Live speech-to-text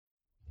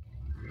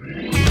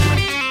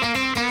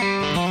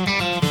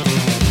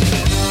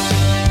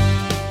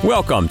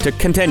Welcome to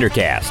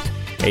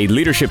ContenderCast, a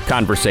leadership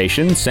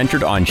conversation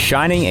centered on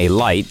shining a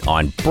light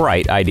on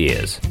bright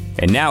ideas.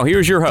 And now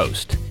here's your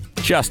host,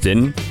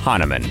 Justin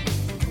Hahnemann.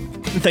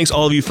 Thanks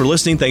all of you for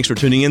listening. Thanks for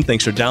tuning in.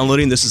 Thanks for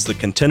downloading. This is the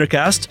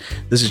ContenderCast.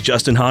 This is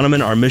Justin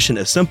Hahnemann. Our mission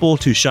is simple: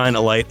 to shine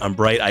a light on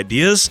bright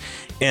ideas.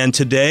 And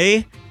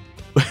today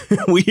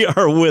we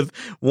are with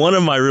one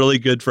of my really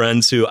good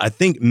friends who I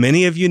think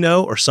many of you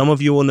know, or some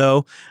of you will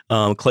know,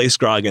 Clay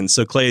Scroggins.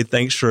 So Clay,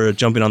 thanks for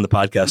jumping on the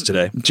podcast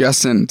today.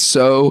 Justin,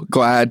 so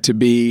glad to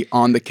be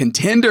on the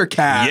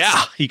ContenderCast.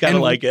 Yeah, you kind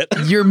of like it.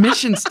 Your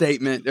mission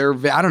statement, or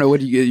I don't know,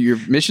 your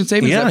mission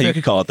statement? Yeah, you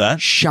could call it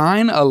that.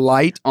 Shine a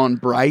light on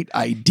bright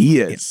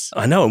ideas.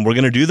 I know, and we're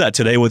going to do that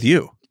today with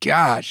you.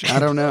 Gosh, I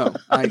don't know.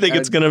 I think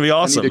it's going to be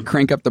awesome. I need to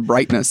crank up the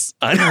brightness.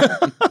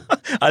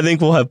 I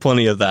think we'll have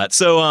plenty of that.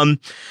 So,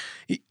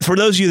 for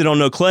those of you that don't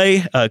know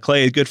Clay,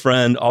 Clay is a good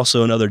friend,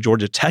 also another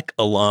Georgia Tech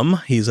alum.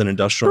 He's an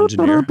industrial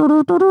engineer.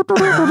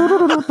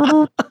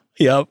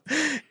 Yep.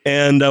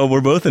 And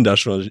we're both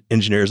industrial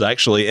engineers,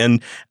 actually.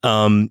 And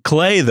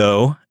Clay,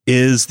 though,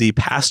 is the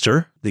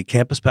pastor, the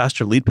campus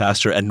pastor, lead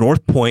pastor at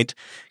North Point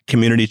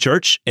Community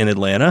Church in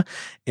Atlanta.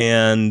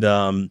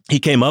 And he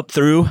came up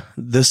through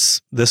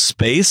this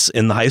space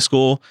in the high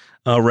school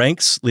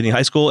ranks, leading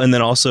high school, and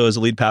then also as a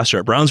lead pastor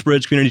at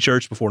Brownsbridge Community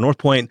Church before North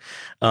Point.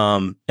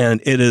 And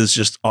it is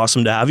just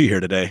awesome to have you here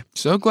today.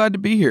 So glad to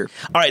be here.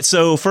 All right.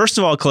 So first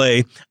of all,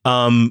 Clay,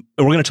 we're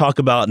going to talk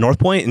about North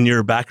Point and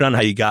your background,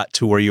 how you got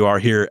to where you are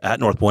here at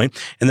North Point.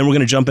 And then we're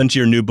going to jump into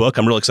your new book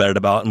I'm real excited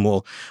about, and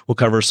we'll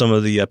cover some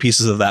of the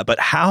pieces of that. But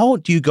how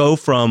do you go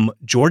from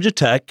Georgia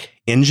Tech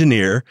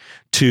engineer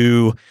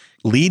to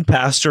lead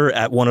pastor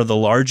at one of the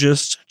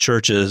largest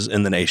churches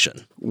in the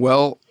nation?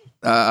 Well,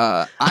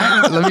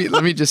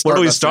 let me just start. Where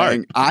do we start?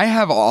 Saying, I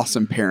have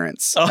awesome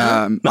parents.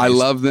 Nice. I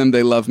love them.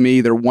 They love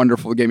me. They're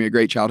wonderful. They gave me a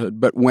great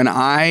childhood. But when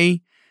I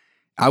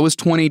was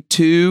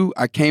 22,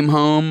 I came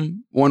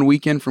home one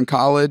weekend from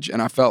college, and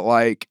I felt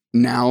like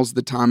now's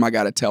the time I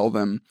got to tell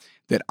them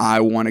that I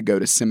want to go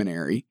to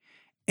seminary.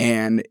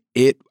 And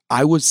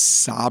I was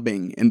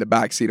sobbing in the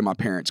backseat of my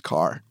parents'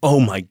 car.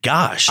 Oh my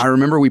gosh. I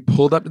remember we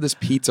pulled up to this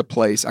pizza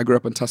place. I grew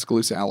up in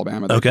Tuscaloosa,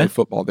 Alabama. They play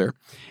football there.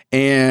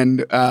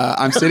 And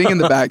I'm sitting in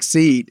the back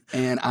seat,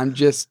 and I'm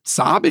just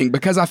sobbing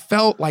because I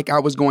felt like I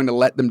was going to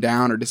let them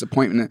down or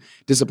disappoint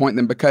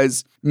them,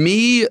 because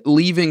me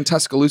leaving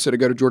Tuscaloosa to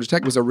go to Georgia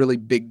Tech was a really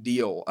big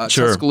deal.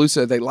 Sure.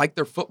 Tuscaloosa, they like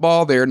their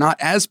football. They're not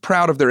as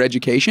proud of their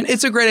education.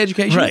 It's a great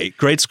education. Right.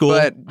 Great school.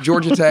 But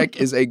Georgia Tech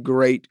is a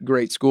great,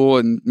 great school.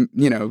 And,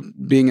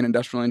 being an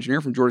industrial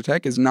engineer from Georgia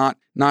Tech is not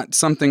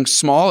something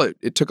small.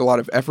 It took a lot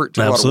of effort,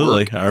 took Absolutely. a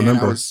lot of work. I remember.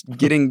 And I was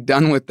getting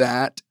done with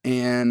that,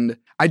 and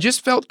I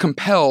just felt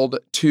compelled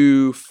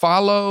to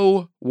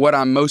follow what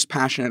I'm most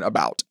passionate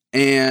about.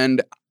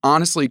 And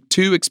honestly,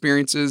 two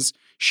experiences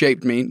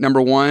shaped me.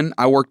 Number one,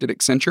 I worked at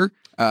Accenture,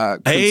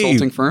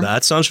 consulting firm.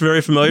 That sounds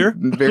very familiar.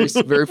 Very,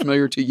 very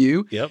familiar to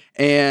you. Yep.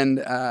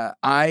 And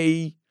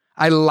I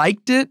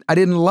liked it. I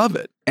didn't love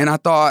it. And I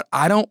thought,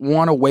 I don't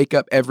want to wake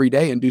up every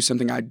day and do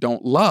something I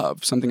don't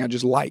love, something I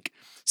just like.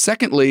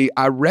 Secondly,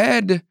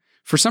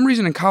 for some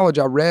reason in college,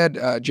 I read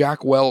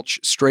Jack Welch,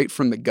 Straight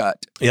from the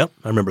Gut. Yep,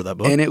 I remember that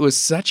book. And it was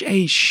such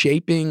a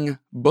shaping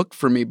book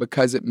for me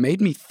because it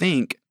made me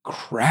think,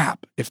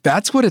 crap, if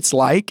that's what it's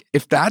like,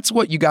 if that's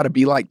what you got to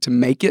be like to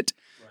make it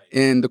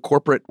in the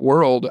corporate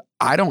world,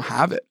 I don't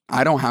have it.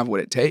 I don't have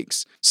what it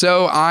takes.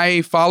 So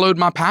I followed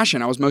my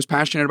passion. I was most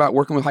passionate about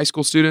working with high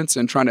school students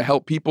and trying to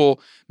help people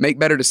make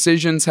better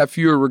decisions, have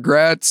fewer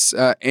regrets,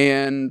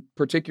 and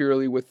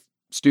particularly with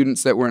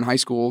students that were in high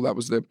school. That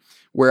was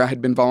where I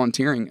had been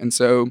volunteering. And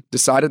so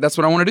decided that's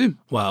what I want to do.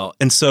 Wow.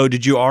 And so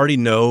did you already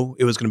know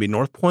it was going to be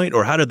North Point,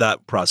 or how did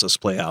that process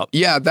play out?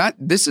 Yeah,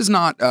 this is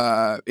not,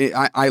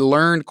 I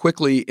learned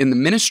quickly in the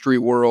ministry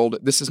world,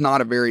 this is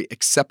not a very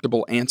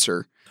acceptable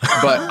answer.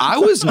 But I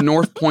was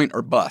North Point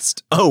or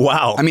bust. Oh,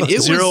 wow. I mean,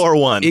 it 0 was, or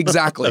 1.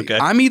 Exactly. Okay.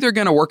 I'm either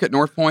going to work at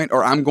North Point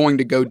or I'm going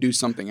to go do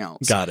something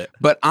else. Got it.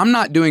 But I'm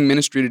not doing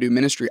ministry to do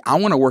ministry. I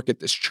want to work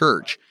at this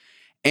church.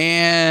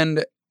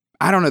 And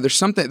I don't know, there's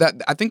something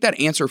that I think that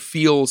answer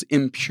feels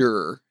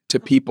impure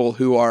to people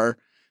who are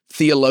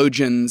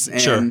theologians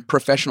and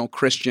professional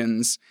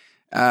Christians.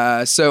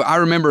 So I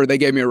remember they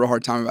gave me a real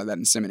hard time about that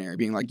in seminary,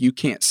 being like, you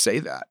can't say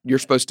that. You're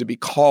supposed to be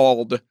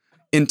called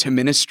into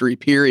ministry,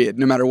 period,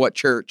 no matter what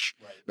church.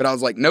 Right. But I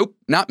was like, nope,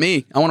 not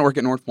me. I want to work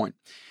at North Point.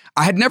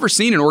 I had never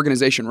seen an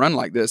organization run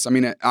like this. I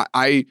mean,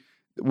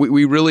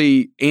 we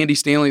really, Andy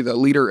Stanley, the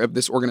leader of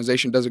this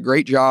organization, does a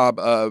great job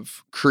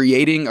of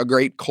creating a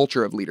great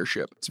culture of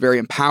leadership. It's very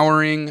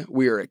empowering.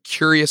 We are a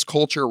curious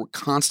culture. We're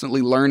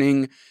constantly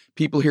learning.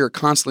 People here are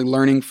constantly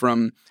learning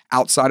from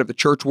outside of the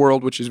church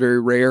world, which is very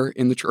rare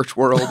in the church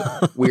world.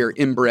 We are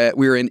inbred.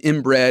 We are an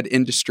inbred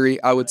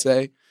industry, I would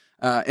say.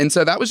 And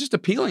so that was just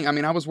appealing. I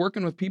mean, I was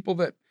working with people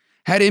that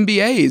had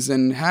MBAs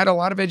and had a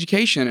lot of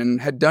education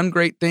and had done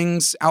great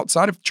things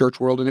outside of the church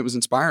world, and it was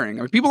inspiring.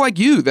 I mean, people like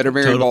you that are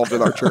very involved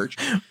with our church.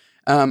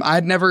 I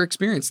had never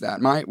experienced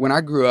that. When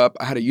I grew up,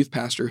 I had a youth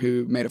pastor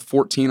who made a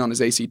 14 on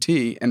his ACT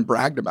and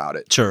bragged about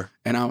it. Sure.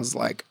 And I was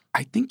like,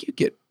 I think you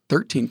get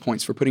 13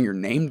 points for putting your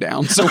name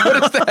down. So what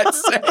does that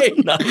say?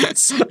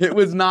 Nice. It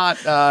was not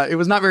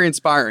very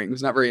inspiring. It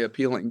was not very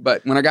appealing.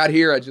 But when I got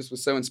here, I just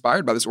was so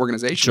inspired by this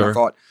organization. Sure. I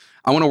thought,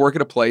 I want to work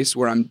at a place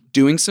where I'm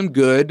doing some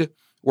good,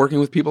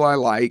 working with people I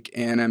like,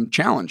 and I'm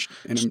challenged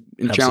and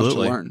I'm challenged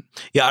to learn.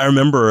 Yeah, I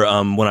remember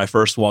when I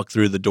first walked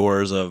through the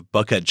doors of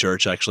Buckhead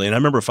Church, actually, and I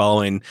remember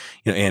following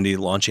Andy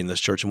launching this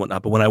church and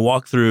whatnot. But when I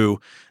walked through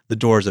the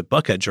doors at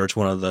Buckhead Church,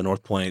 one of the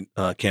North Point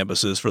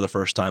campuses, for the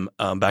first time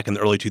back in the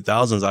early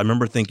 2000s, I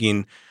remember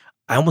thinking,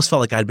 I almost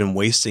felt like I'd been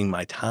wasting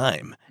my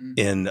time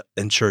in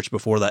church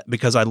before that,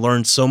 because I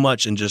learned so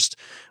much in just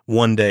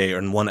one day or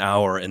in 1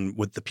 hour and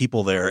with the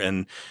people there.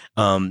 And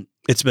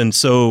it's been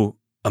so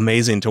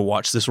amazing to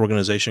watch this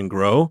organization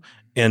grow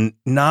and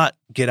not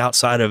get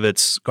outside of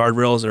its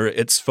guardrails or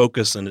its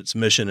focus and its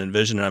mission and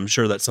vision. And I'm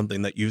sure that's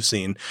something that you've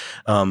seen.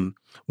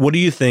 What do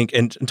you think?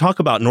 And talk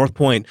about North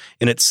Point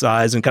and its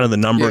size and kind of the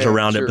numbers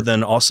around it, but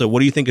then also what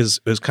do you think is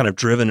kind of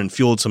driven and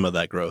fueled some of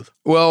that growth?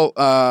 Well,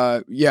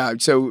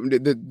 so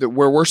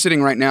where we're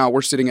sitting right now,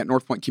 we're sitting at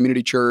North Point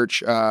Community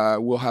Church.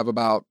 We'll have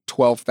about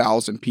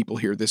 12,000 people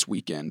here this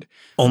weekend.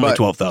 Only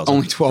 12,000.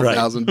 Only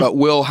 12,000. Right. But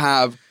we'll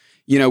have,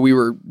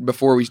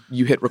 before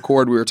you hit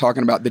record, we were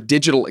talking about the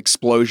digital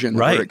explosion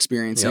that we're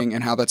experiencing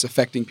and how that's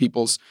affecting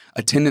people's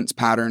attendance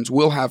patterns.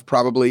 We'll have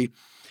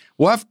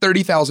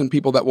 30,000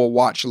 people that will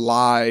watch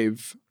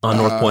live on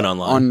North Point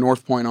Online. On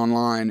North Point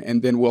Online,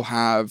 and then we'll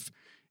have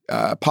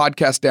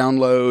podcast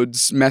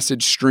downloads,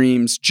 message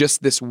streams.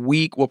 Just this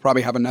week, we'll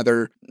probably have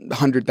another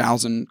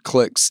 100,000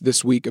 clicks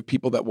this week of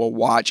people that will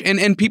watch,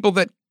 and people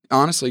that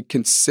honestly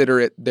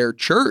consider it their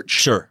church.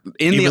 Sure.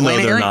 In the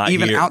Atlanta area,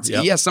 even here. outside.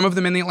 Yep. Yeah, some of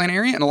them in the Atlanta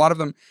area, and a lot of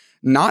them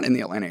not in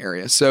the Atlanta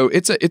area. So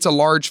it's a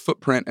large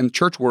footprint in the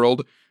church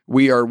world.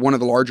 We are one of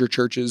the larger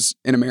churches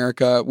in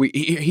America.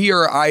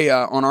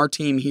 On our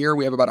team here,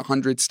 we have about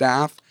 100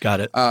 staff. Got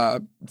it.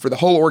 For the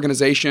whole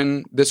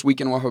organization, this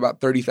weekend we'll have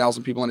about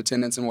 30,000 people in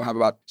attendance, and we'll have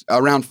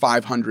around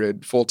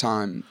 500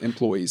 full-time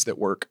employees that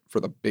work for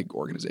the big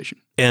organization.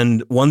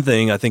 And one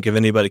thing I think if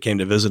anybody came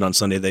to visit on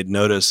Sunday, they'd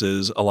notice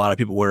is a lot of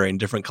people wearing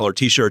different color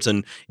T-shirts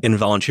and in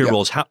volunteer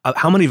roles.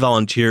 How many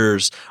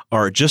volunteers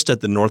are just at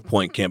the North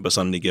Point campus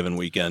on any given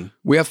weekend?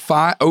 We have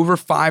over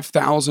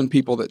 5,000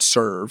 people that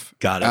serve.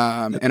 Got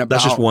it. And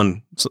that's just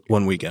one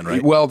weekend,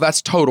 right? Well,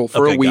 that's total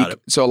for a week.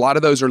 So a lot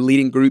of those are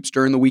leading groups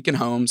during the week in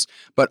homes.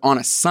 But on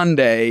a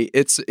Sunday,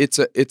 it's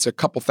a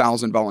couple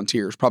thousand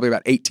volunteers, probably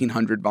about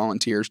 1,800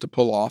 volunteers to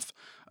pull off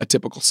a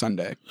typical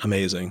Sunday.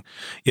 Amazing.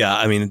 Yeah,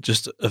 I mean,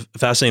 just a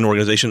fascinating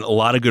organization. A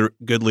lot of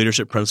good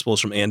leadership principles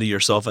from Andy,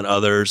 yourself, and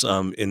others.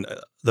 For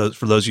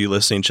those of you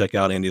listening, check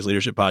out Andy's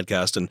Leadership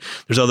Podcast. And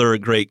there's other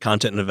great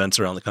content and events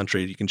around the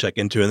country you can check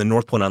into. And then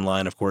North Point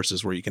Online, of course,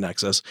 is where you can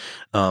access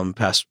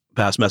past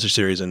message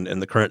series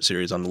and the current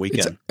series on the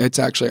weekend. It's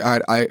actually,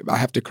 I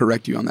have to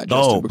correct you on that,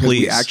 Justin, because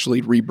we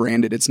actually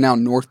rebranded. It's now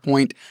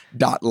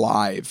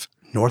NorthPoint.live.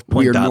 We are North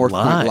Point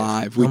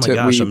Live. Oh my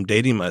gosh, I'm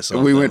dating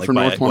myself. We went from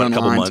North Point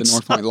Online to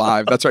North Point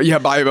Live. That's right. Yeah,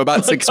 by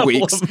about 6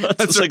 weeks.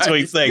 That's 6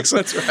 weeks. Thanks.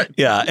 That's right.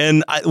 Yeah,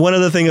 and one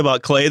other thing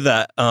about Clay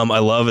that I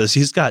love is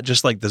he's got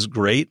just like this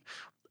great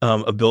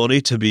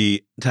ability to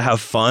have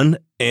fun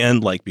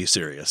and like be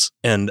serious.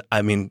 And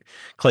I mean,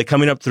 Clay,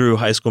 coming up through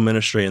high school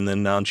ministry and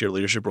then now into your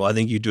leadership role, I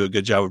think you do a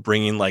good job of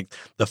bringing like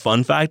the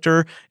fun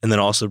factor and then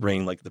also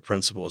bringing like the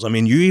principles. I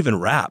mean, you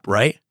even rap,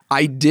 right?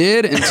 I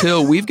did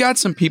until we've got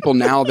some people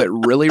now that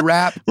really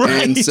rap.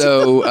 Right. And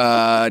so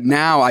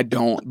now I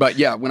don't. But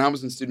yeah, when I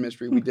was in student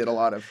ministry, we did a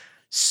lot of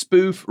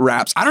spoof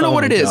raps. I don't know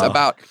what it is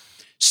about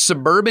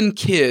suburban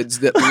kids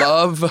that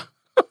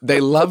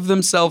love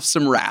themselves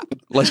some rap.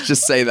 Let's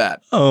just say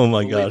that. Oh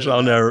my gosh.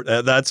 I'll never,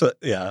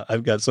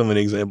 I've got so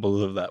many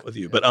examples of that with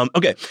you. But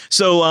okay.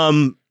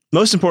 So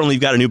most importantly,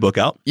 you've got a new book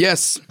out.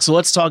 Yes. So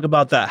let's talk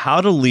about that.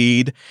 How to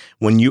lead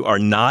when you are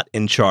not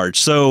in charge.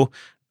 So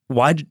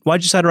why'd you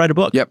decide to write a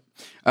book? Yep.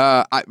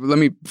 Let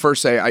me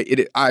first say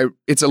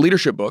it's a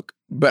leadership book,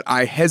 but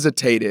I even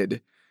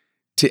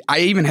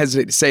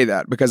hesitate to say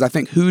that because I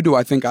think, who do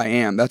I think I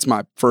am? That's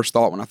my first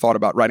thought when I thought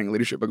about writing a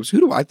leadership book was,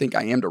 who do I think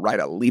I am to write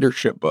a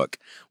leadership book?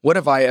 What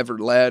have I ever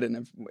led?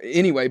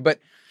 Anyway, but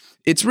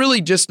it's really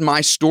just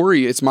my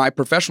story. It's my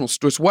professional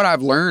story. It's what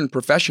I've learned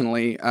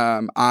professionally.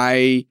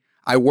 I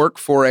work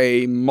for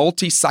a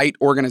multi-site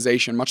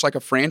organization, much like a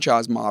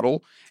franchise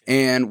model.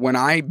 And when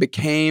I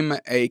became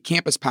a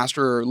campus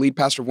pastor or lead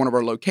pastor of one of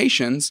our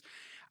locations,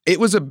 it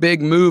was a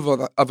big move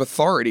of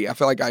authority. I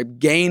felt like I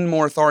gained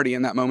more authority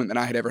in that moment than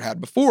I had ever had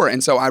before.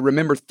 And so I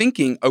remember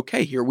thinking,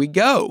 okay, here we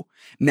go.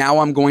 Now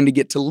I'm going to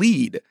get to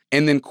lead.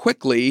 And then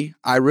quickly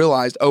I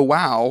realized, oh,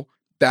 wow,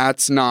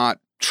 that's not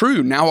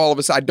true. Now all of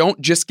a sudden, I don't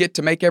just get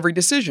to make every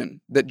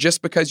decision. That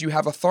just because you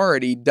have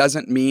authority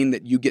doesn't mean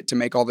that you get to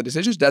make all the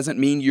decisions, doesn't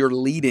mean you're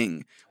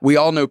leading. We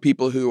all know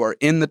people who are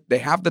they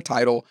have the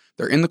title,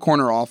 they're in the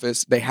corner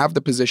office, they have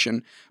the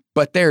position,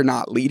 but they're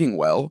not leading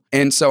well.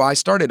 And so I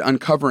started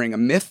uncovering a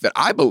myth that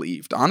I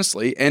believed,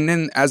 honestly. And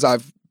then as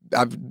I've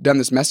I've done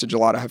this message a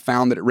lot. I have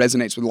found that it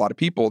resonates with a lot of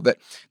people, that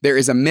there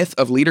is a myth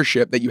of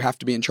leadership that you have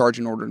to be in charge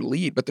in order to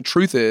lead. But the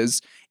truth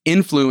is,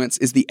 influence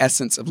is the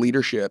essence of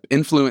leadership.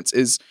 Influence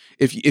is,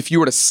 if you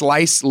were to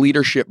slice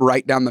leadership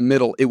right down the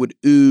middle, it would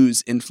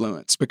ooze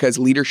influence, because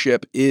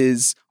leadership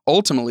is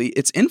ultimately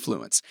it's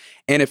influence.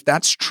 And if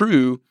that's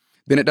true,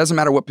 then it doesn't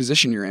matter what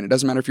position you're in. It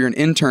doesn't matter if you're an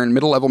intern,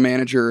 middle-level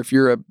manager, if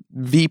you're a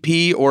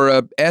VP or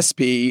a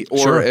SP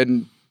or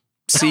an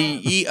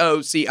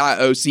CEO,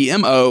 CIO,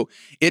 CMO.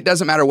 It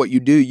doesn't matter what you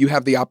do. You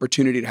have the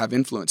opportunity to have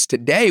influence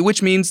today,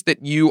 which means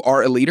that you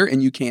are a leader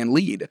and you can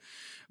lead.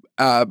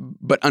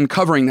 But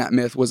uncovering that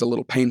myth was a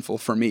little painful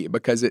for me,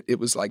 because it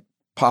was like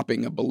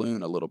popping a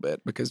balloon a little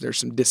bit, because there's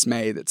some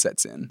dismay that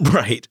sets in.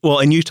 Right. Well,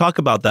 and you talk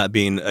about that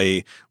being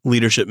a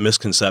leadership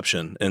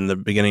misconception in the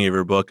beginning of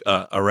your book,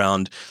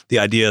 around the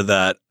idea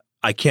that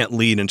I can't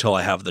lead until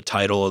I have the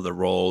title or the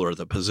role or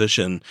the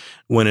position,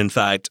 when in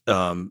fact,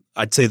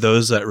 I'd say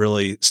those that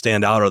really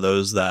stand out are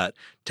those that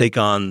take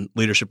on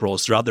leadership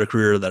roles throughout their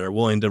career, that are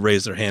willing to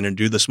raise their hand and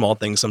do the small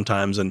things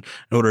sometimes in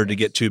order to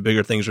get to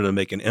bigger things or to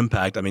make an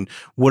impact. I mean,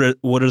 what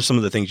are some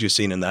of the things you've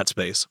seen in that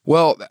space?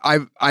 Well,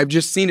 I've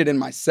just seen it in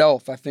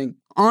myself. I think,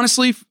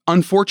 honestly,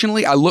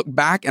 unfortunately, I look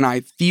back and I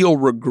feel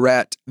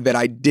regret that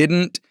I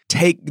didn't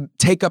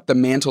take up the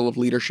mantle of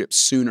leadership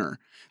sooner.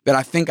 That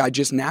I think I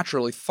just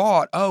naturally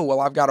thought, oh,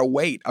 well, I've got to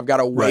wait. I've got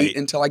to wait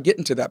until I get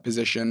into that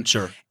position.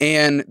 Sure.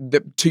 And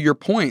to your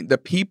point, the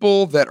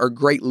people that are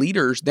great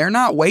leaders, they're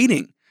not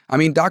waiting. I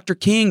mean, Dr.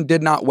 King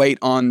did not wait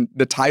on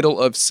the title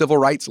of civil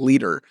rights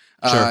leader.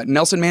 Sure.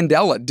 Nelson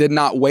Mandela did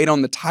not wait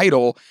on the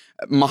title.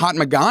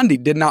 Mahatma Gandhi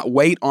did not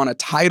wait on a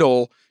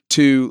title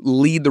to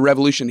lead the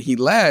revolution he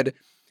led.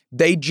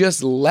 They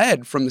just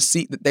led from the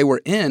seat that they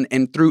were in,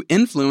 and through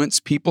influence,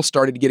 people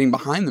started getting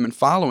behind them and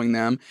following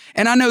them.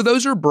 And I know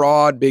those are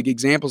broad, big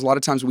examples. A lot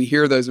of times we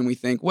hear those and we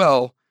think,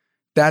 well,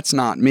 that's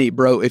not me,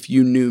 bro. If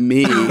you knew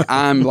me,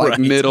 I'm like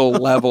middle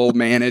level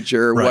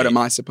manager. What am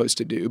I supposed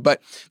to do?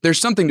 But there's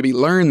something to be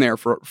learned there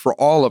for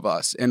all of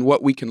us. And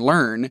what we can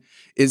learn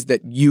is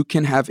that you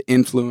can have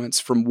influence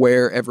from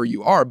wherever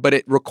you are, but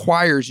it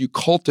requires you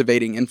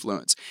cultivating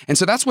influence. And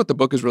so that's what the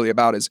book is really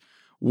about, is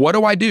what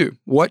do I do?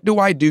 What do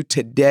I do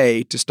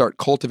today to start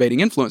cultivating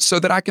influence so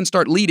that I can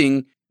start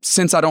leading,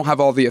 since I don't have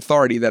all the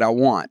authority that I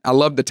want? I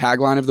love the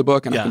tagline of the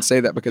book, and I can say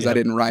that because I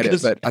didn't write it,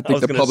 but I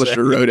think the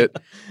publisher wrote it.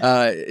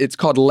 It's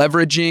called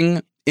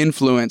Leveraging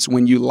Influence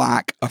When You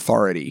Lack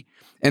Authority.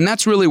 And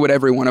that's really what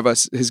every one of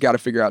us has got to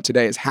figure out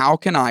today, is how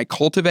can I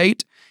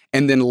cultivate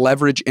and then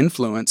leverage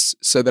influence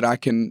so that I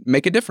can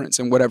make a difference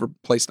in whatever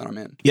place that I'm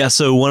in. Yeah.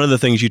 So one of the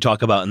things you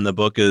talk about in the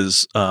book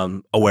is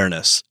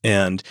awareness.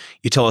 And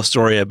you tell a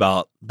story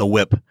about the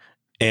whip.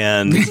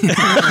 And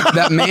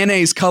that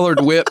mayonnaise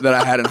colored whip that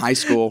I had in high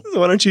school. So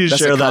why don't you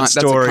share that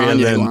story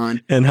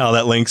and how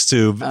that links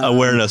to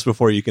awareness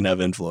before you can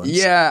have influence?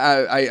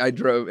 Yeah, I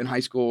drove in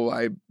high school.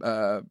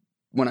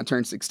 When I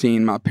turned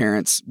 16, my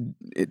parents,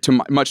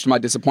 much to my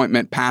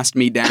disappointment, passed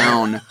me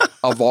down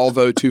a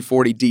Volvo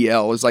 240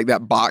 DL. It was like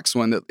that box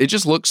one that it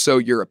just looks so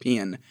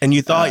European. And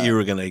you thought you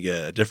were going to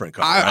get a different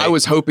car, right? I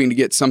was hoping to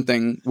get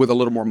something with a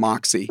little more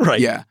moxie.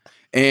 Right. Yeah.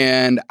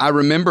 And I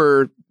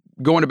remember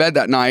going to bed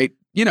that night,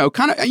 you don't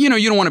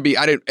want to be,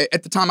 at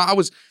the time I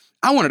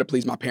wanted to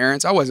please my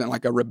parents. I wasn't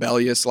like a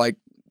rebellious,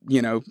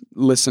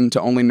 listen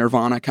to only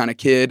Nirvana kind of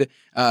kid.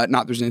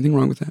 Not there's anything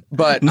wrong with that,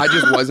 but I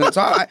just wasn't.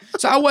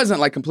 So I wasn't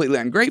like completely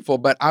ungrateful,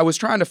 but I was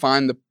trying to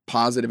find the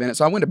positive in it.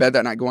 So I went to bed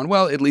that night going,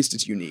 well, at least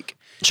it's unique.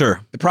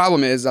 Sure. The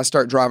problem is I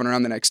start driving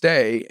around the next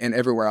day, and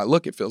everywhere I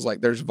look, it feels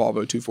like there's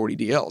Volvo 240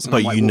 DLs. And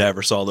but you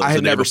never saw those. I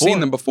had never seen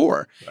them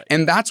before. Right.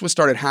 And that's what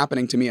started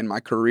happening to me in my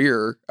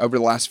career over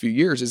the last few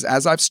years, is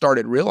as I've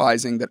started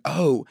realizing that,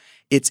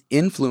 it's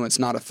influence,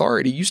 not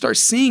authority. You start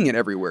seeing it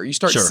everywhere. You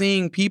start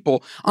seeing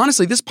people.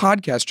 Honestly, this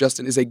podcast,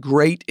 Justin, is a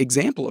great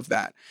example of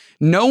that.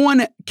 No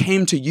one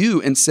came to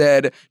you and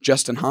said,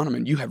 Justin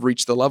Hahnemann, you have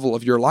reached the level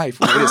of your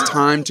life where it is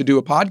time to do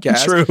a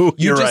podcast. True.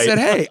 You just said,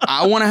 hey,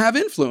 I want to have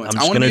influence.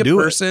 I want to be a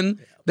person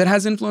that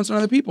has influence on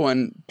other people.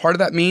 And part of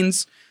that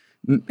means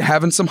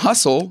having some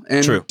hustle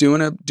and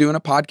doing a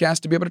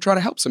podcast to be able to try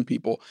to help some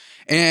people.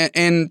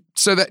 And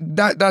so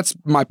that's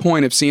my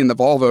point of seeing the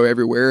Volvo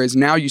everywhere, is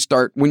now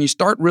when you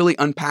start really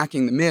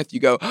unpacking the myth, you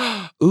go,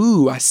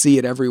 ooh, I see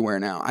it everywhere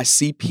now. I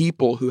see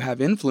people who have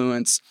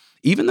influence,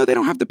 even though they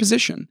don't have the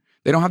position.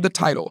 They don't have the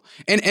title.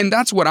 And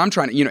that's what I'm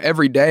trying to,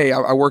 every day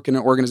I work in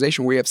an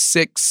organization where we have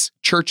 6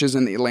 churches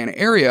in the Atlanta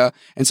area.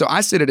 And so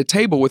I sit at a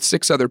table with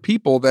 6 other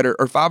people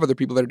or 5 other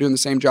people that are doing the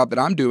same job that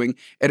I'm doing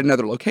at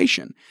another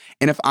location.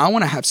 And if I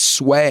want to have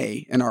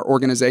sway in our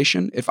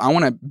organization, if I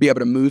want to be able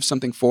to move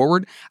something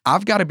forward,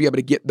 I've got to be able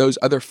to get those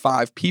other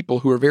 5 people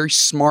who are very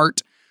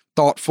smart,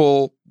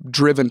 thoughtful,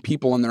 driven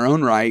people in their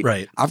own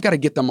right. I've got to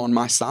get them on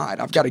my side.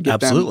 I've got to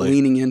get them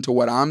leaning into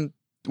what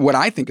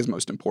I think is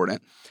most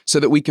important, so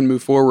that we can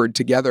move forward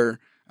together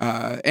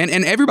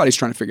And everybody's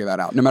trying to figure that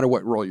out, no matter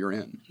what role you're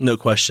in. No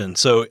question.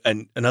 So,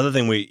 and another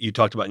thing you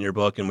talked about in your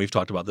book, and we've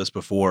talked about this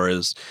before,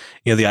 is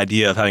the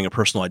idea of having a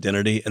personal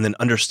identity and then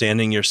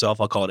understanding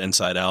yourself. I'll call it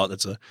inside out.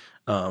 That's a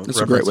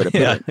great way to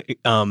put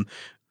it.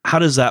 How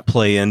does that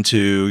play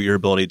into your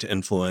ability to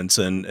influence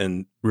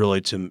and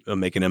really to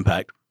make an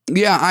impact?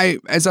 Yeah,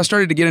 as I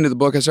started to get into the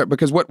book,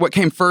 because what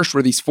came first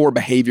were these 4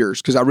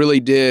 behaviors, because I really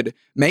did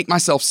make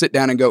myself sit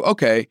down and go,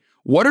 okay,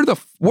 what are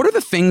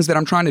the things that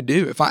I'm trying to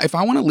do? If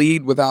I want to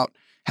lead without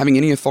having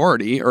any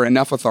authority or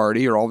enough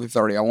authority or all the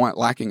authority I want,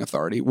 lacking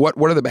authority, what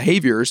are the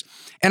behaviors?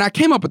 And I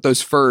came up with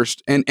those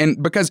first, and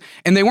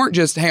they weren't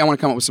just, hey, I want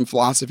to come up with some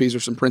philosophies or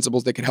some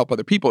principles that could help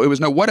other people. It was,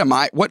 no,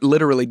 what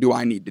literally do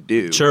I need to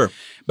do? Sure.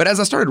 But as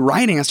I started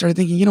writing, I started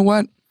thinking, you know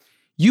what?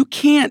 You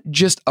can't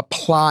just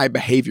apply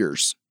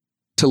behaviors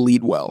to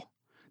lead well.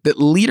 That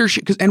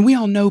leadership, and we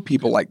all know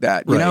people like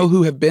that, you know,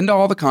 who have been to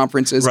all the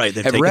conferences,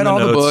 have read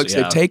all the books,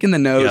 they've taken the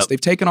notes, they've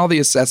taken all the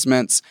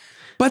assessments,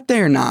 but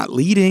they're not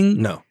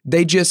leading. No.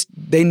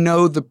 They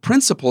know the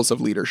principles of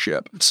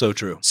leadership. So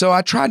true. So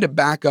I tried to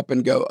back up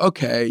and go,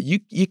 okay,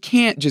 you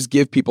can't just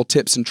give people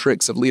tips and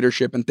tricks of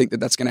leadership and think that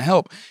that's going to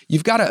help.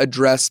 You've got to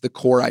address the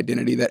core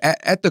identity, that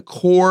at the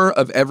core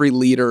of every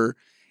leader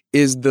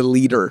is the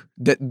leader,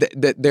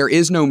 that there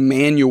is no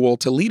manual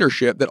to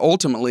leadership, that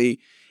ultimately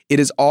it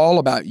is all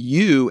about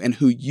you and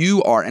who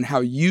you are and how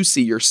you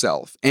see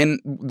yourself. And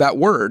that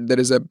word that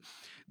is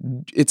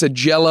it's a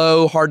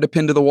jello, hard to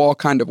pin to the wall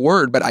kind of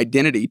word, but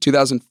identity.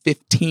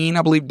 2015,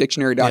 I believe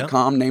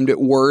dictionary.com named it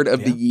word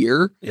of the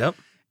year. Yep.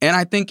 And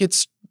I think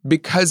it's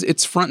because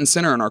it's front and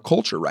center in our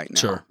culture right now.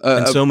 Sure.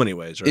 In so many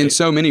ways, right? In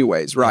so many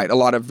ways, right. A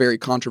lot of very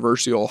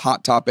controversial,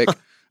 hot topic.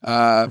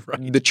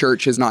 The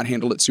church has not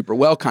handled it super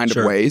well kind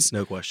of ways.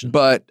 No question.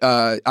 But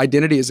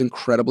identity is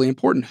incredibly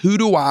important. Who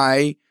do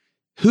I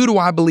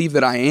believe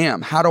that I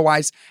am? How do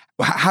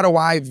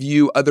I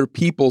view other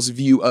people's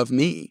view of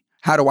me?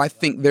 How do I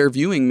think they're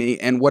viewing me?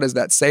 And what does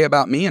that say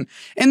about me? And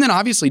then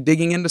obviously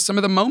digging into some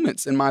of the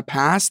moments in my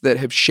past that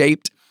have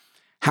shaped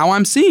how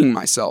I'm seeing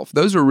myself.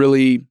 Those are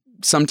really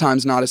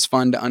sometimes not as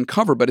fun to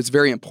uncover, but it's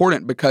very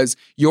important because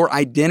your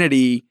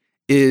identity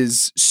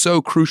is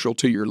so crucial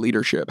to your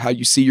leadership, how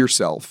you see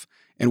yourself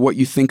and what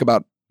you think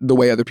about the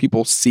way other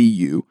people see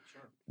you.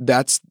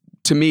 That's,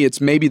 to me,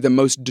 it's maybe the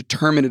most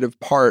determinative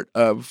part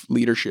of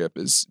leadership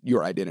is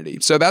your identity.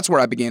 So that's where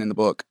I began in the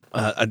book.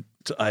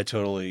 I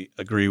totally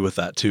agree with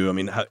that too. I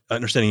mean,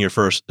 understanding your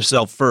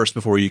self first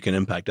before you can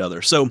impact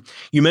others. So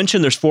you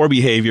mentioned there's 4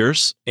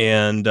 behaviors,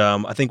 and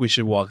I think we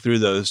should walk through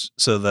those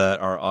so that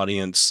our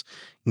audience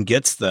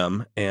gets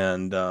them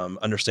and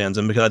understands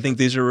them, because I think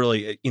these are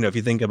really, if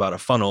you think about a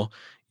funnel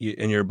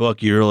in your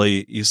book,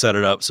 you set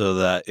it up so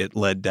that it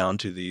led down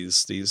to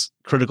these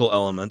critical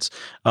elements.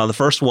 The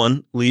first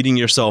one, leading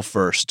yourself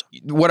first.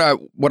 What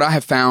I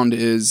have found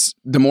is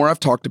the more I've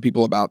talked to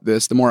people about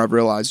this, the more I've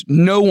realized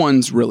no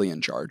one's really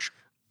in charge,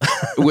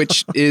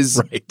 which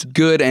is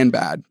good and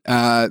bad.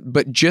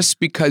 But just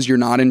because you're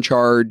not in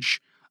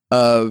charge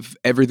of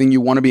everything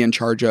you want to be in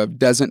charge of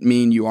doesn't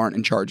mean you aren't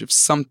in charge of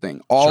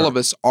something. All of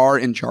us are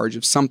in charge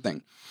of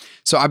something.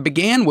 So I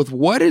began with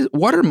what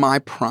are my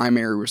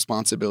primary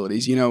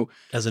responsibilities,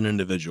 as an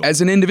individual,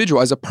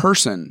 as a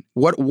person,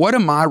 what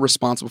am I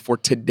responsible for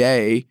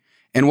today?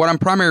 And what I'm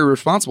primarily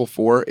responsible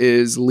for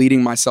is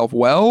leading myself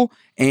well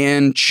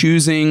and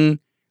choosing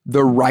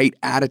the right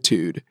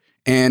attitude.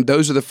 And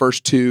those are the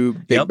first 2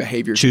 big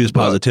behaviors. Choose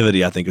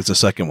positivity, I think, is the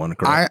second one,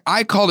 correct?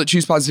 I called it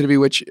choose positivity,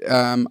 which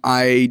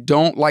I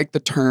don't like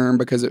the term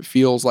because it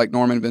feels like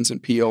Norman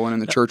Vincent Peale, and in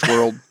the church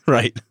world,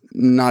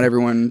 not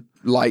everyone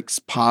likes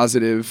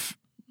positive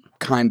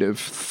kind of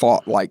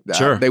thought like that.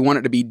 Sure. They want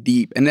it to be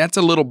deep, and that's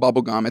a little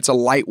bubblegum. It's a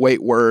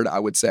lightweight word, I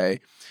would say.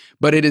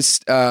 But it is,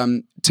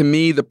 to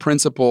me, the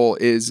principle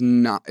is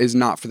not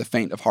for the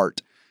faint of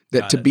heart.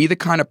 That to be the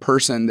kind of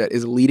person that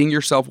is leading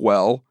yourself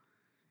well.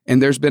 And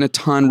there's been a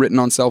ton written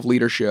on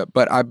self-leadership,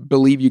 but I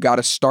believe you got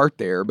to start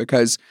there,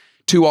 because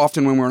too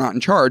often when we're not in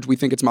charge, we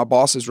think it's my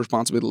boss's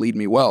responsibility to lead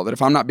me well. That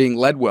if I'm not being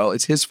led well,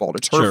 it's his fault.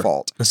 It's her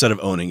fault. Instead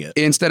of owning it.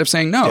 Instead of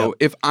saying, no,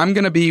 if I'm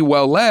going to be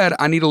well led,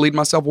 I need to lead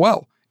myself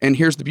well. And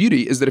here's the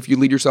beauty, is that if you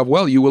lead yourself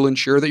well, you will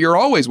ensure that you're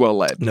always well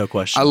led. No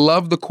question. I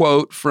love the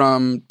quote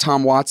from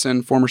Tom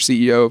Watson, former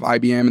CEO of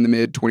IBM in the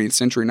mid-20th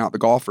century, not the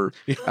golfer,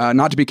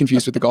 not to be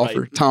confused with the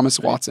golfer, Thomas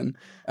Watson.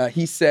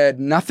 He said,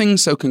 nothing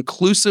so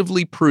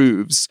conclusively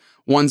proves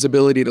one's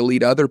ability to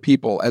lead other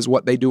people as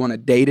what they do on a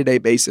day-to-day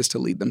basis to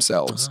lead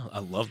themselves. Oh, I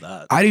love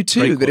that. I do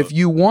too. That if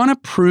you want to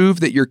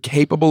prove that you're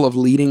capable of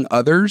leading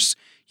others,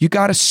 you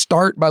got to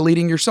start by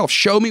leading yourself.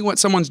 Show me what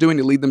someone's doing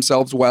to lead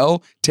themselves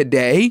well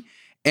today,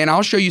 and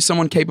I'll show you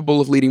someone capable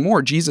of leading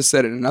more. Jesus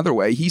said it another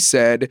way. He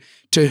said,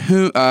 "To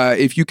whom,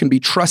 if you can be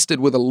trusted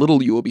with a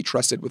little, you will be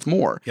trusted with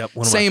more." Yep,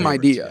 same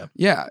idea.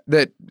 Yeah,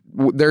 that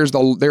there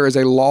is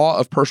a law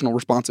of personal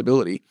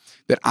responsibility,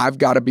 that I've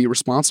got to be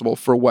responsible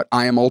for what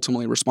I am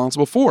ultimately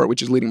responsible for,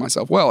 which is leading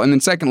myself well. And then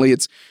secondly,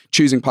 it's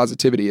choosing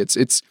positivity.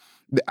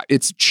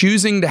 It's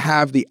choosing to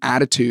have the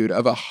attitude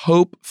of a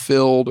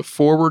hope-filled,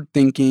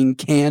 forward-thinking,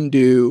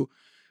 can-do,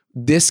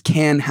 this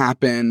can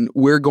happen,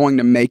 we're going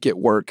to make it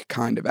work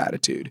kind of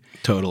attitude.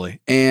 Totally.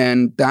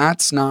 And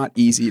that's not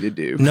easy to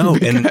do. No,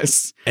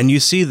 because, and you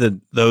see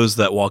those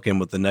that walk in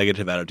with the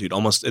negative attitude,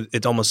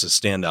 it's almost a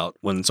standout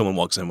when someone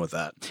walks in with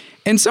that.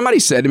 And somebody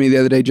said to me the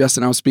other day,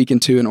 Justin, I was speaking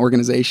to an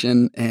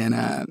organization,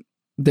 and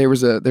there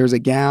was a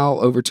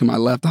gal over to my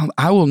left.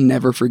 I will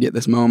never forget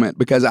this moment,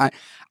 because I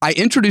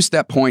introduced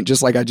that point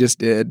just like I just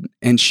did,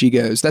 and she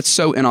goes, "That's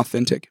so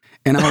inauthentic."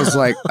 And I was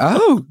like,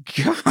 "Oh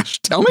gosh,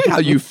 tell me how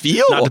you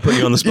feel." Not to put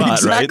you on the spot,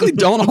 exactly, right?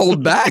 Don't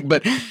hold back.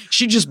 But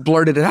she just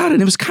blurted it out,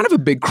 and it was kind of a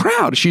big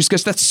crowd. She just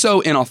goes, "That's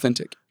so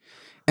inauthentic,"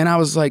 and I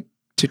was like,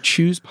 to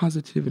choose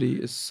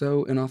positivity is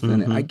so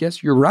inauthentic. Mm-hmm. I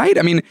guess you're right.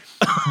 I mean,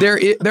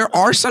 there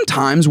are some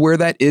times where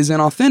that is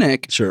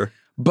inauthentic. Sure,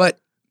 but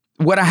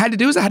what I had to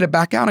do is I had to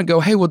back out and go,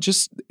 hey, well,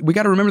 we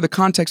got to remember the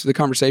context of the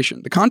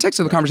conversation. The context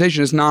of the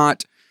conversation is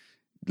not,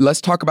 let's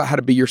talk about how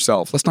to be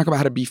yourself. Let's talk about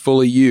how to be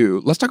fully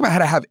you. Let's talk about how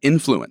to have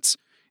influence.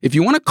 If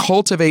you want to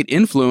cultivate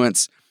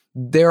influence,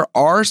 there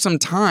are some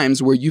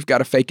times where you've got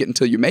to fake it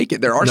until you make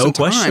it. There are some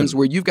times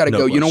where you've got to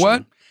go, you know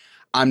what?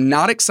 I'm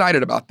not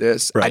excited about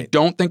this. Right. I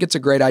don't think it's a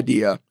great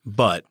idea.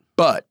 But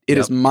it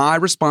is my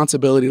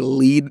responsibility to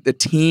lead the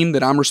team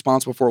that I'm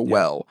responsible for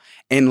well.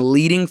 And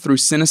leading through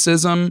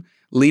cynicism,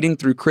 leading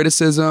through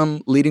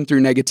criticism, leading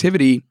through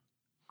negativity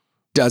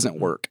doesn't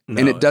work. No.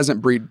 And it doesn't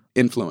breed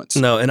influence.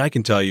 No, and I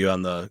can tell you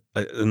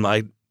in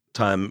my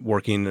time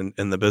working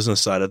in the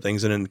business side of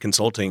things and in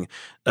consulting,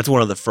 that's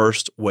one of the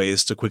first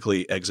ways to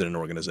quickly exit an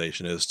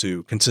organization is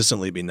to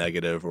consistently be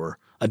negative or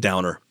a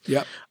downer.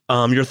 Yep.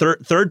 Your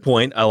third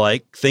point, I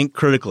like, think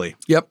critically.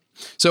 Yep.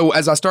 So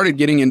as I started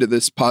getting into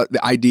this, the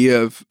idea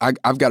of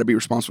I've got to be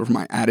responsible for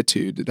my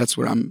attitude. That's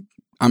what I'm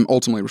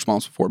ultimately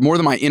responsible for. More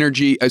than my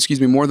energy,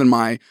 more than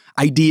my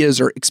ideas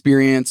or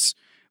experience,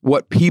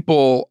 what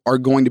people are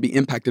going to be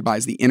impacted by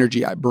is the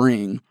energy I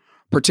bring,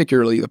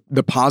 particularly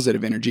the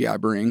positive energy I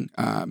bring.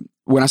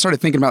 When I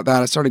started thinking about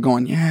that, I started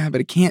going, yeah,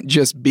 but it can't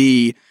just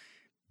be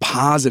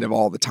positive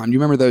all the time. Do you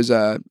remember those,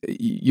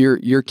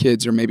 your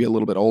kids are maybe a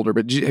little bit older,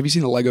 but have you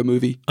seen the Lego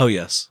movie? Oh,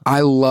 yes.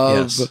 I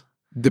love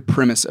the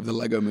premise of the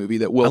Lego movie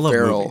that Will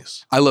Ferrell.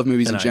 I love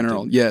movies in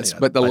general,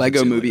 but the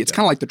Lego movie, it's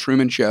kind of like the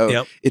Truman Show.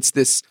 Yep. It's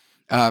this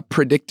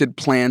predicted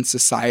planned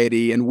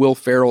society, and Will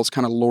Ferrell's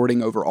kind of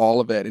lording over all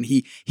of it. And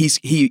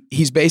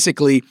he's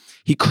basically,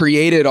 he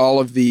created all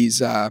of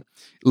these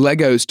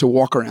Legos to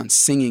walk around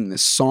singing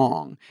this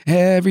song.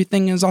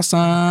 Everything is awesome.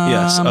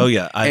 Yes. Oh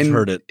yeah. I've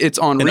heard it. It's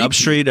on in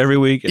Upstreet every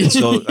week. And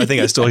so I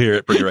think I still hear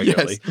it pretty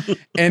regularly. Yes.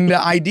 And the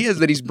idea is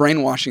that he's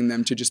brainwashing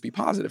them to just be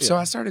positive. Yeah. So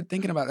I started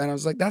thinking about that, and I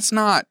was like,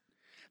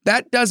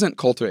 that doesn't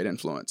cultivate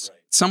influence. Right.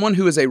 Someone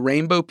who is a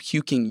rainbow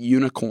puking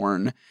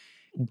unicorn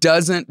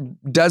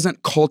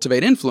doesn't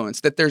cultivate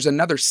influence, that there's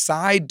another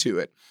side to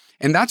it.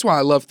 And that's why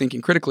I love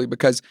thinking critically,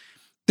 because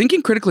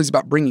thinking critically is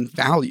about bringing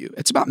value.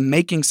 It's about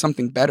making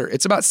something better.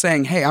 It's about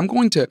saying, hey, I'm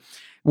going to,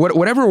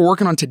 whatever we're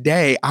working on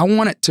today, I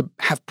want it to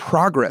have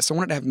progress. I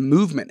want it to have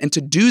movement. And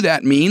to do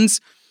that means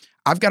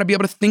I've got to be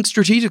able to think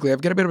strategically.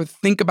 I've got to be able to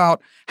think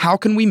about how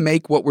can we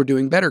make what we're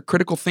doing better.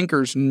 Critical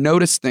thinkers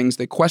notice things,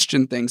 they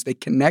question things, they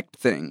connect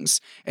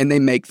things, and they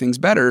make things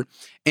better.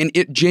 And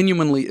it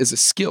genuinely is a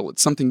skill.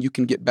 It's something you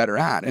can get better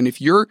at. And if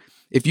you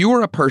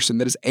are a person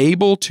that is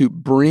able to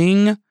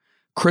bring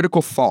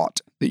critical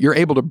thought, that you're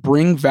able to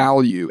bring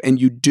value,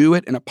 and you do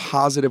it in a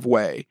positive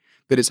way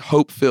that is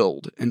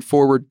hope-filled and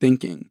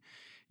forward-thinking,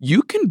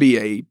 you can be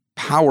a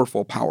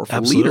powerful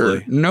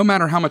leader, no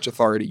matter how much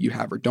authority you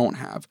have or don't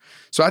have.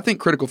 So I think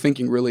critical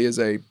thinking really is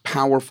a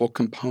powerful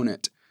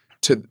component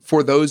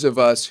for those of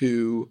us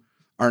who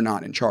are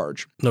not in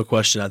charge. No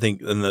question. I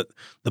think and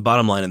the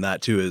bottom line in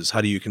that too is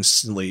how do you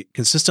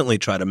consistently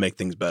try to make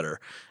things better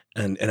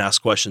and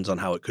ask questions on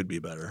how it could be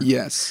better.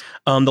 Yes.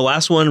 The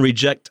last one,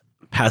 reject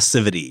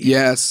passivity.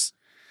 Yes.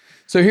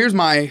 So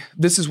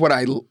this is what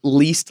I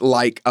least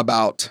like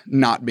about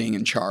not being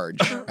in charge.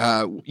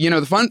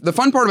 The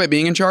fun part about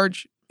being in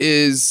charge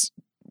is,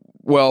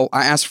 well,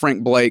 I asked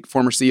Frank Blake,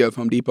 former CEO of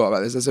Home Depot, about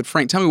this. I said,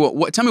 Frank, tell me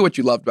what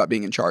you loved about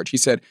being in charge. He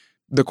said,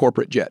 the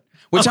corporate jet.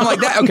 Which I'm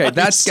like,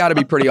 that's got to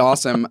be pretty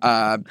awesome.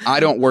 I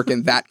don't work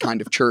in that kind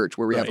of church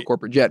where we have a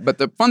corporate jet. But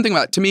the fun thing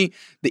about it, to me,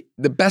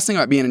 the best thing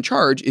about being in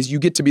charge is you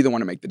get to be the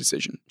one to make the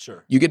decision.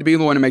 Sure. You get to be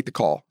the one to make the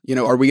call.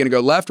 Are we going to go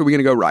left or are we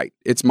going to go right?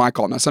 It's my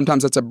call. Now,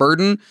 sometimes that's a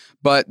burden,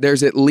 but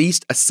there's at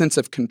least a sense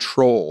of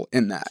control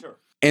in that. Sure.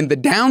 And the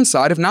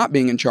downside of not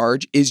being in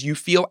charge is you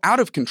feel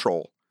out of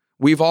control.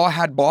 We've all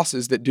had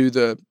bosses that do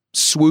the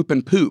swoop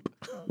and poop,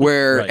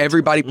 where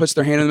everybody puts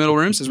their hand in the middle of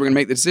the room and says, we're going to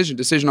make the decision.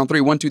 Decision on 3,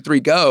 1, 2, 3,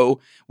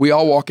 go. We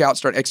all walk out,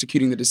 start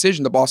executing the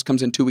decision. The boss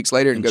comes in 2 weeks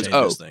later and goes,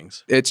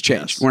 it's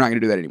changed. Yes. We're not going to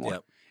do that anymore.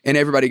 Yep. And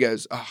everybody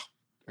goes, oh,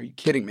 are you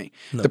kidding me?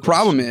 The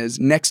problem is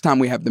next time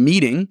we have the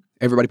meeting,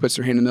 everybody puts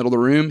their hand in the middle of the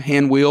room,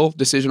 hand wheel,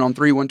 decision on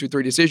 3, 1, 2,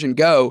 3, decision,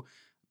 go.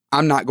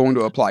 I'm not going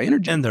to apply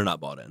energy. And they're not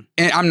bought in.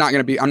 And I'm not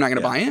going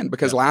to buy in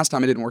because last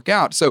time it didn't work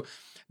out. So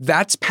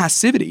that's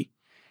passivity.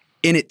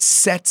 And it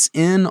sets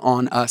in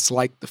on us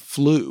like the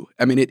flu.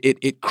 I mean,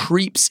 it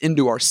creeps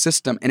into our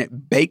system and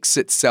it bakes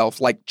itself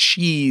like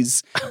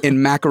cheese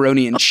in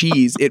macaroni and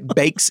cheese. It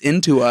bakes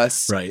into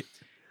us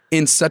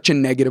in such a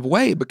negative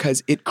way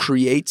because it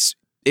creates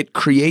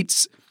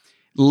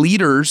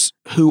leaders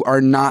who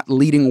are not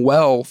leading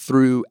well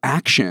through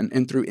action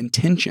and through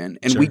intention,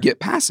 and we get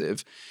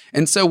passive.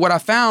 And so what I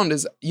found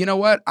is, you know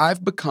what?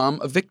 I've become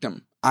a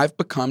victim. I've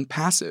become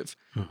passive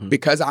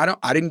because I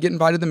didn't get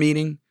invited to the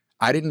meeting.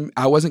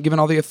 I wasn't given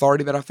all the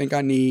authority that I think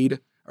I need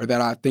or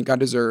that I think I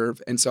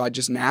deserve. And so I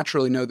just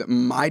naturally know that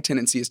my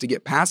tendency is to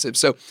get passive.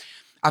 So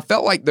I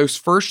felt like those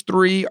first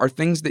 3 are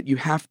things that you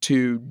have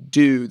to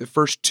do. The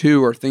first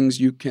 2 are things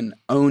you can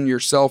own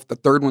yourself. The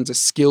third one's a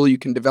skill you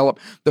can develop.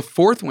 The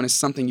fourth one is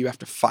something you have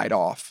to fight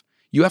off.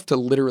 You have to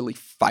literally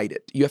fight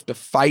it. You have to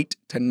fight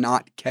to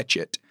not catch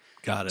it.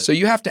 Got it. So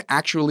you have to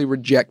actually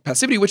reject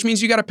passivity, which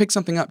means you got to pick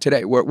something up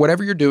today.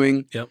 Whatever you're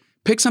doing,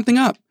 pick something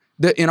up.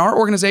 In our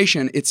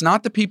organization, it's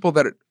not the people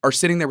that are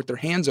sitting there with their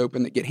hands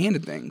open that get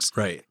handed things.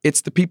 Right.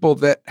 It's the people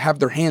that have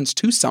their hands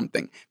to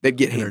something that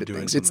get handed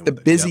things. It's the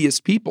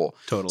busiest people.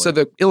 Totally. So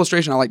the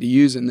illustration I like to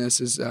use in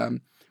this is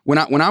when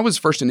I was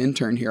first an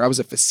intern here, I was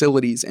a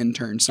facilities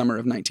intern summer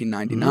of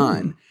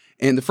 1999.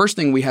 And the first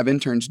thing we have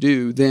interns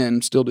do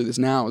then, still do this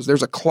now, is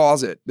there's a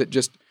closet that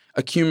just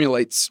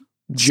accumulates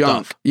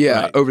junk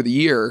over the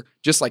year,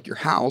 just like your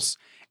house.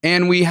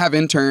 And we have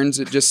interns,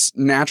 it just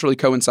naturally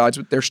coincides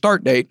with their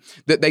start date,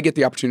 that they get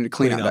the opportunity to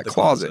clean out that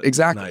closet.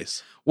 Exactly.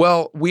 Nice.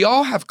 Well, we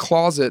all have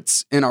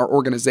closets in our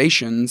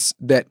organizations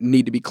that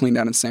need to be cleaned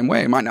out in the same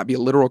way. It might not be a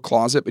literal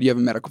closet, but you have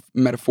a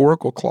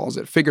metaphorical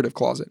closet, figurative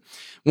closet.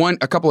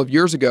 A couple of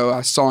years ago,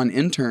 I saw an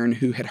intern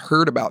who had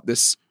heard about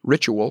this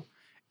ritual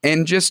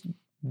and just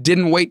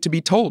didn't wait to be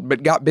told,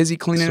 but got busy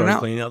cleaning it out.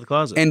 Cleaning out the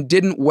closet. And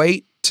didn't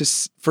wait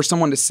for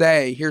someone to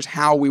say, here's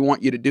how we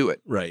want you to do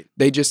it. Right.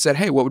 They just said,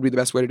 hey, what would be the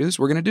best way to do this?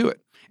 We're going to do it.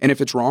 And if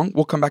it's wrong,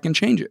 we'll come back and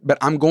change it. But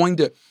I'm going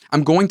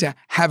to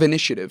have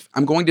initiative.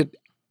 I'm going to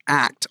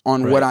act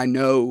on what I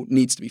know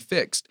needs to be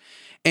fixed.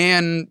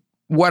 And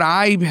what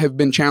I have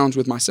been challenged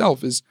with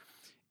myself is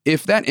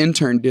if that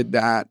intern did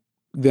that,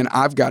 then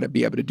I've got to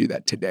be able to do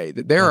that today.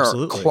 That there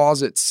are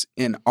closets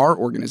in our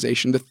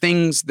organization, the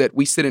things that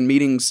we sit in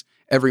meetings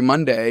every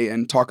Monday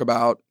and talk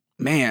about,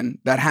 man,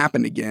 that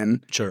happened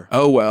again. Sure.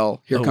 Oh,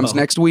 well, here comes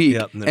next week.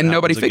 Yep, and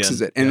nobody fixes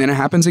it. And then it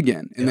happens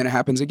again. And then it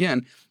happens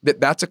again.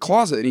 That's a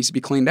closet that needs to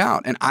be cleaned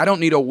out. And I don't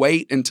need to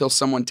wait until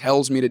someone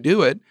tells me to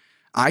do it.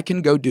 I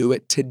can go do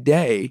it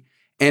today.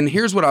 And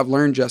here's what I've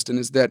learned, Justin,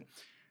 is that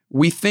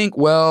we think,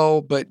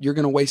 well, but you're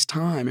going to waste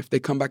time if they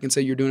come back and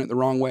say you're doing it the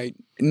wrong way.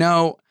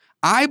 No,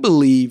 I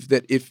believe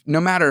that if no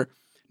matter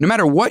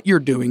what you're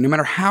doing, no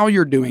matter how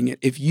you're doing it,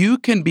 if you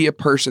can be a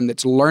person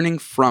that's learning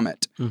from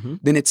it,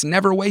 then it's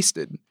never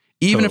wasted.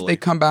 Even if they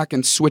come back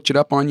and switch it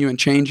up on you and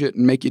change it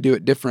and make you do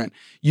it different,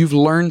 you've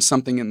learned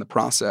something in the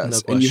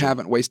process and you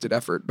haven't wasted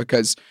effort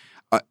because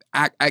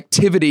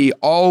activity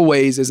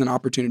always is an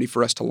opportunity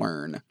for us to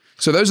learn.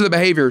 So those are the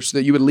behaviors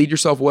that you would lead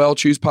yourself well,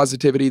 choose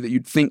positivity, that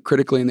you'd think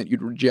critically, and that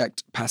you'd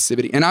reject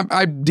passivity. And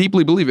I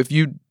deeply believe if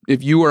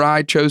you or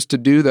I chose to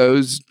do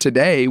those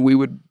today, we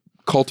would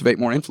cultivate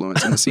more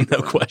influence in the seat.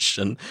 No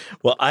question.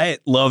 Well, I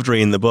loved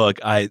reading the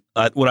book.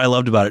 What I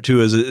loved about it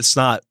too is it's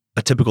not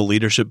a typical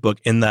leadership book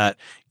in that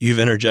you've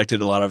interjected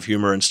a lot of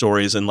humor and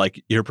stories and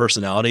like your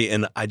personality.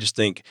 And I just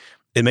think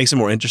it makes it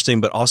more interesting,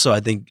 but also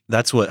I think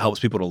that's what helps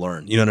people to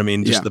learn. You know what I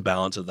mean? Just the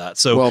balance of that.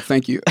 So, well,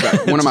 thank you.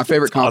 One of my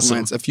favorite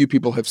compliments, a few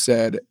people have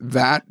said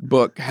that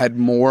book had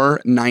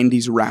more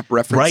 90s rap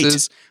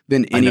references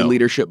than any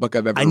leadership book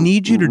I've ever I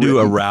need you to do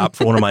a rap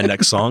for one of my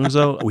next songs,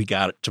 though. We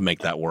got to make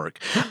that work.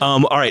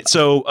 All right.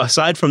 So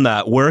aside from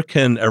that, where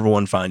can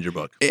everyone find your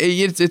book?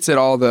 It's at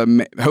all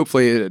the,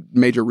 hopefully,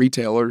 major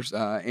retailers,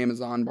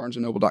 Amazon,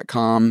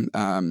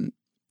 BarnesandNoble.com,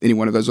 any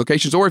one of those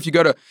locations. Or if you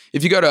go to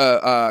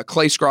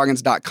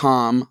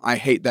clayscroggins.com, I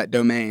hate that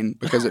domain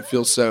because it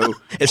feels so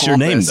it's your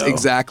name, though.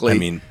 Exactly. I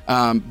mean,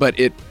 but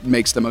it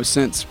makes the most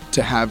sense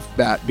to have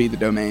that be the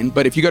domain.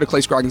 But if you go to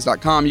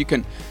clayscroggins.com, you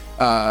can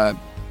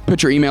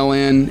put your email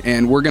in,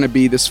 and we're going to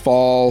be this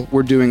fall.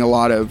 We're doing a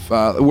lot of,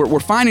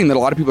 we're finding that a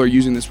lot of people are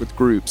using this with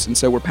groups. And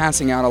so we're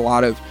passing out a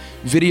lot of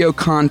video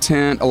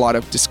content, a lot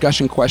of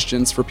discussion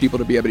questions for people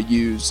to be able to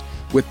use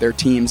with their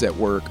teams at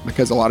work,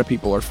 because a lot of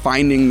people are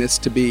finding this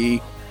to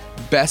be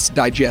best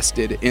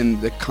digested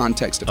in the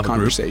context of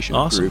conversation.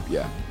 Awesome. Group.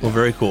 Yeah. Well,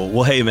 very cool.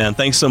 Well, hey, man,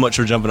 thanks so much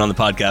for jumping on the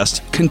podcast.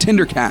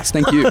 ContenderCast.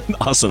 Thank you.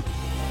 Awesome.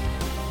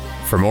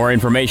 For more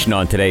information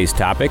on today's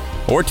topic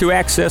or to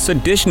access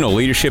additional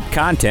leadership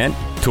content,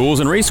 tools,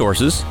 and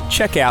resources,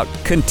 check out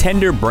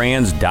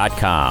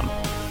contenderbrands.com.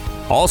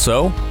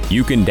 Also,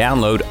 you can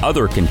download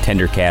other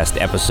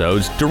ContenderCast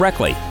episodes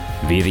directly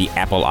via the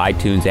Apple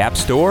iTunes App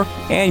Store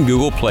and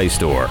Google Play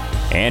Store.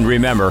 And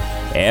remember,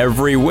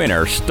 every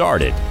winner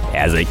started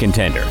as a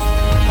contender.